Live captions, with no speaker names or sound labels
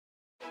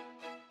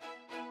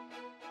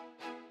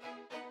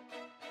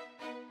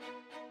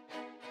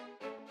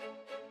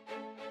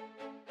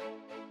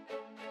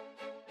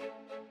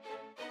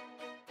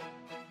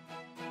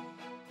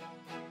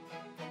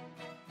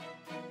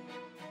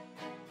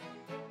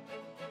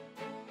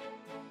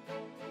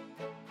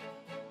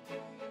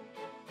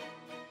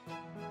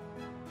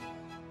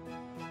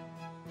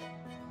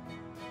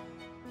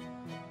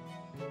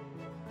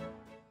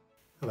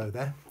Hello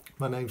there,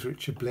 my name's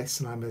Richard Bliss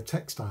and I'm a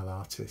textile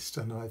artist,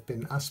 and I've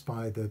been asked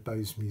by the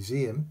Bouts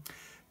Museum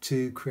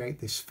to create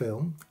this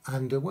film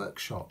and a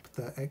workshop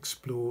that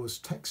explores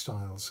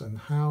textiles and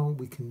how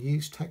we can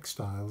use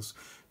textiles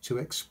to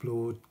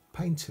explore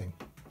painting.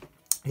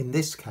 In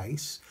this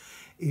case,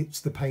 it's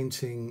the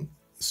painting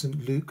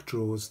St Luke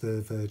Draws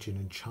the Virgin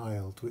and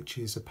Child, which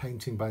is a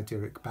painting by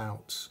Dieric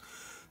Bouts.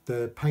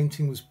 The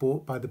painting was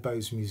bought by the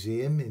Bouts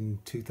Museum in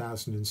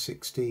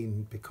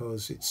 2016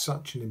 because it's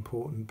such an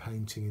important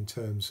painting in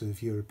terms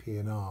of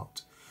European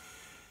art.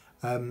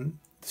 The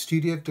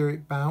studio of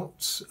Dieric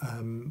Bouts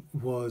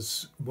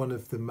was one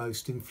of the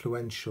most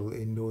influential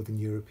in Northern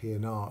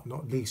European art,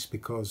 not least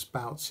because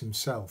Bouts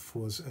himself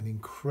was an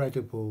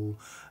incredible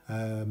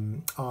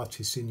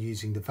artist in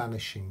using the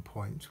vanishing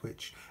point,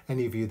 which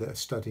any of you that are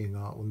studying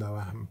art will know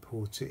how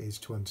important it is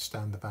to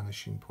understand the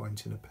vanishing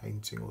point in a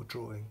painting or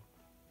drawing.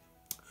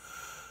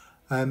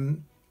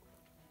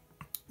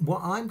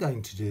 What I'm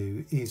going to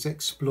do is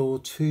explore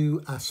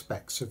two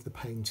aspects of the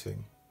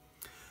painting: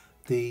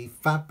 the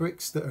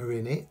fabrics that are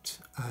in it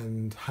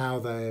and how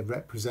they're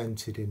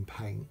represented in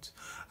paint,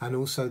 and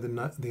also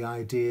the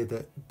idea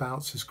that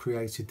Bouts has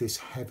created this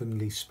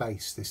heavenly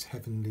space, this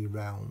heavenly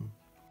realm.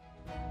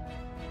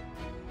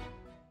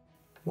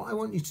 What I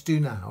want you to do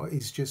now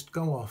is just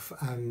go off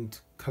and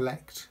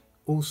collect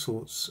all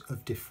sorts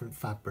of different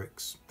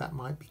fabrics. That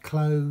might be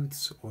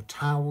clothes or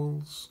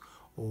towels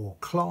or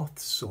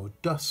cloths or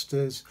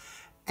dusters,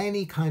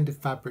 any kind of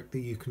fabric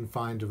that you can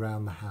find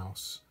around the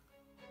house.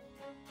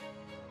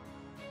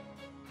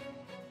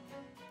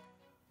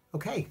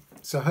 Okay,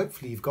 so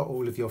hopefully you've got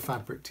all of your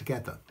fabric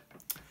together.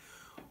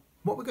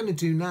 What we're going to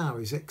do now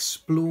is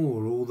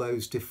explore all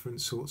those different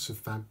sorts of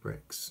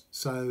fabrics.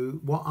 So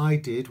what I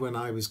did when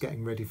I was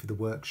getting ready for the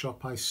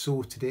workshop, I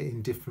sorted it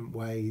in different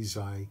ways.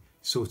 I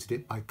sorted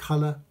it by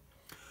colour,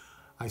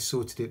 I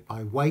sorted it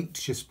by weight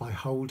just by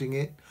holding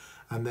it,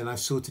 and then I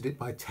sorted it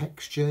by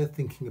texture,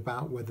 thinking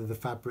about whether the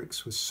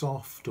fabrics were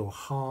soft or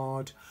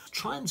hard.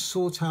 Try and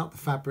sort out the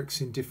fabrics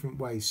in different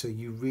ways so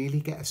you really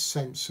get a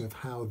sense of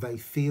how they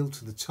feel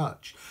to the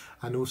touch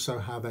and also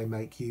how they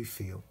make you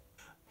feel.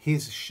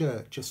 Here's a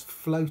shirt just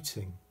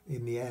floating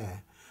in the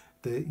air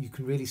that you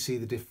can really see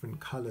the different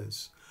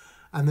colours.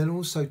 And then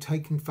also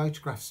taking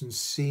photographs and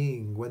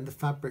seeing when the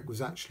fabric was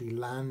actually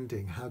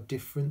landing, how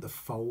different the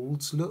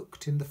folds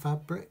looked in the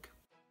fabric.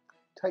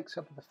 Take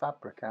some of the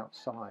fabric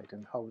outside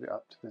and hold it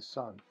up to the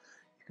sun.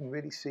 You can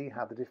really see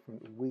how the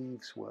different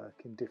weaves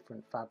work in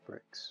different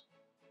fabrics.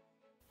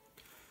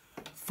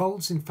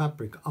 Folds in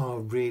fabric are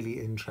really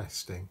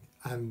interesting,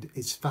 and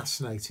it's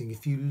fascinating.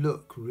 If you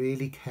look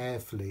really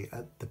carefully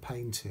at the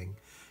painting,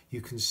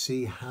 you can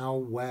see how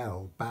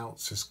well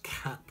Bouts has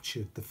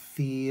captured the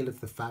feel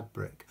of the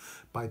fabric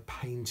by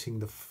painting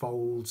the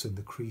folds and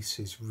the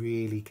creases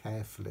really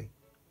carefully.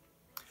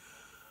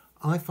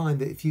 I find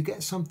that if you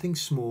get something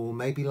small,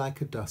 maybe like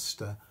a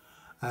duster,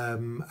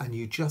 and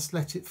you just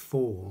let it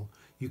fall,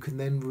 you can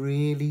then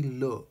really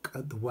look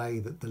at the way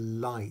that the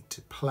light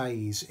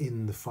plays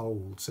in the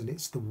folds, and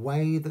it's the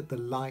way that the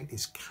light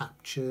is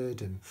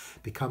captured and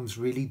becomes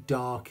really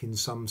dark in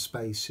some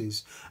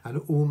spaces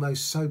and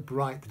almost so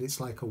bright that it's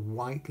like a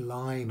white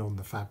line on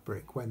the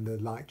fabric when the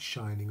light's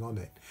shining on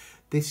it.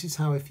 This is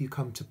how, if you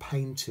come to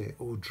paint it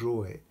or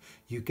draw it,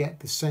 you get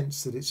the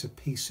sense that it's a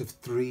piece of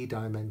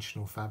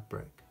three-dimensional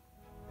fabric.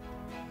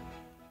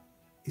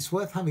 It's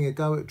worth having a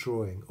go at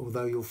drawing,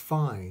 although you'll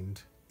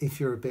find, if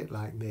you're a bit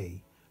like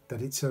me,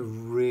 that it's a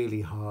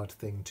really hard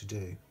thing to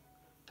do.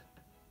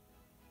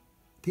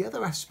 The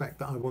other aspect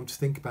that I want to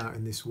think about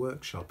in this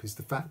workshop is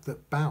the fact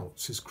that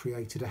Bouts has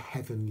created a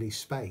heavenly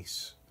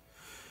space.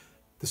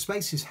 The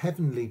space is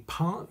heavenly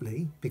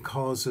partly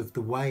because of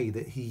the way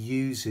that he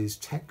uses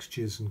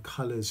textures and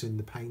colours in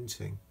the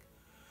painting.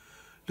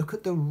 Look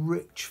at the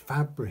rich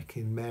fabric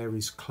in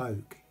Mary's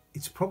cloak.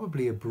 It's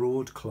probably a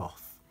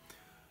broadcloth.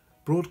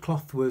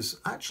 Broadcloth was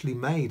actually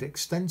made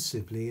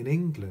extensively in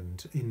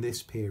England in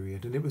this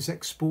period, and it was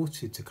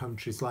exported to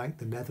countries like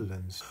the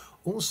Netherlands.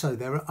 Also,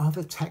 there are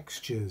other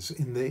textures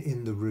in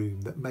the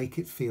room that make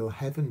it feel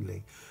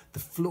heavenly. The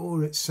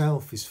floor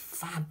itself is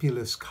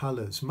fabulous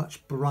colours,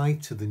 much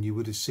brighter than you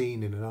would have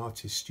seen in an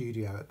artist's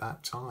studio at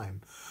that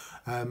time.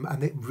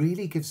 And it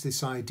really gives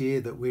this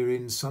idea that we're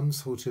in some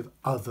sort of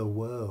other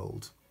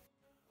world.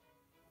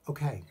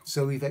 Okay,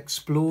 so we've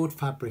explored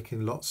fabric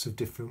in lots of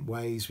different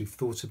ways. We've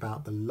thought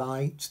about the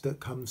light that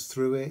comes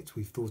through it.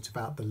 We've thought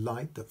about the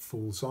light that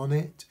falls on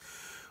it.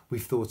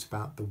 We've thought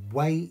about the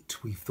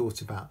weight. We've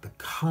thought about the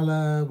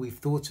colour. We've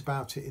thought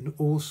about it in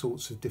all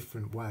sorts of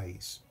different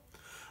ways.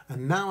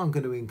 And now I'm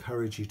going to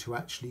encourage you to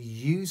actually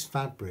use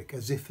fabric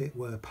as if it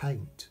were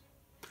paint.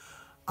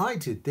 I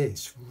did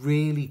this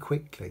really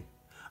quickly.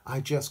 I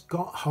just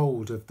got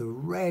hold of the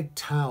red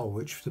towel,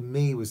 which to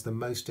me was the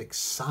most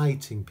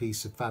exciting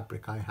piece of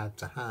fabric I had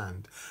to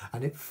hand,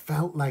 and it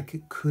felt like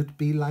it could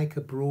be like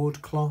a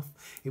broadcloth.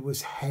 It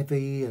was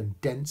heavy and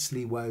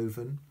densely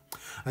woven,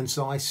 and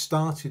so I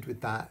started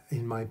with that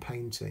in my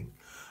painting,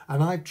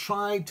 and I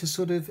tried to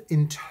sort of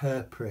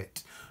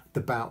interpret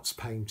the Bouts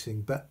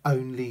painting, but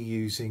only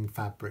using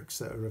fabrics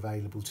that are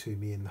available to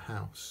me in the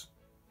house.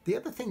 The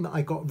other thing that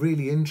I got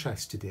really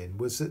interested in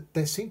was that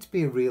there seemed to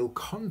be a real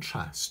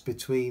contrast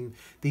between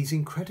these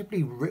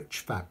incredibly rich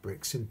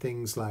fabrics in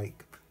things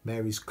like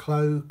Mary's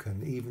cloak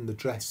and even the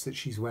dress that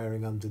she's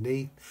wearing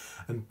underneath.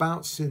 And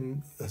Bouts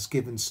has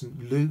given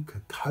St. Luke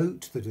a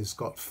coat that has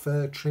got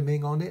fur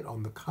trimming on it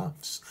on the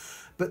cuffs.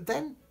 But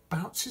then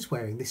Bouts is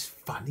wearing this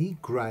funny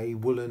grey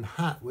woolen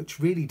hat, which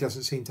really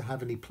doesn't seem to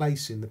have any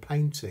place in the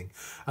painting.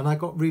 And I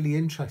got really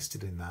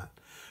interested in that.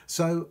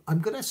 So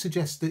I'm going to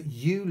suggest that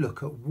you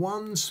look at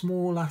one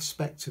small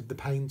aspect of the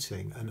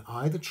painting and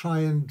either try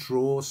and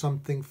draw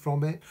something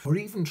from it or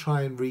even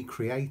try and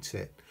recreate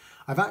it.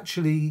 I've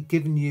actually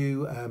given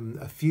you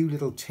a few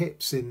little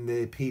tips in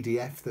the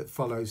PDF that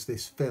follows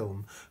this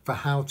film for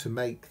how to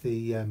make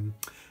the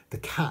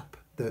cap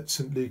that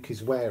St. Luke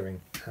is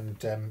wearing,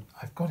 and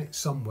I've got it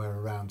somewhere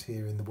around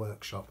here in the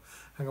workshop.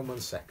 Hang on one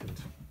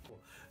second.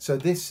 So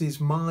this is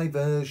my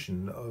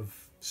version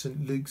of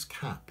St. Luke's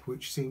cap,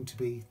 which seemed to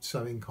be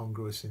so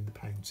incongruous in the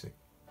painting.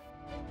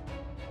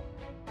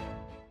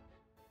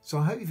 So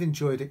I hope you've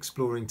enjoyed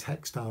exploring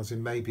textiles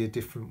in maybe a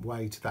different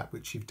way to that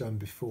which you've done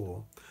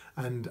before.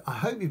 And I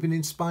hope you've been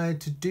inspired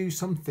to do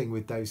something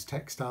with those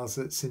textiles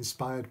that's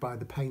inspired by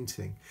the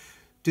painting.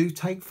 Do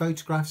take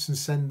photographs and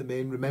send them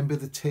in. Remember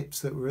the tips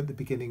that were at the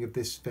beginning of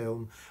this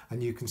film,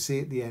 and you can see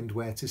at the end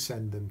where to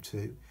send them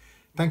to.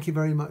 Thank you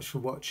very much for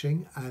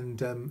watching,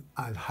 and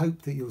I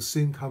hope that you'll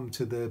soon come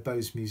to the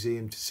Bouts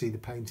Museum to see the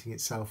painting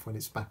itself when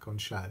it's back on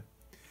show.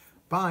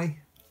 Bye.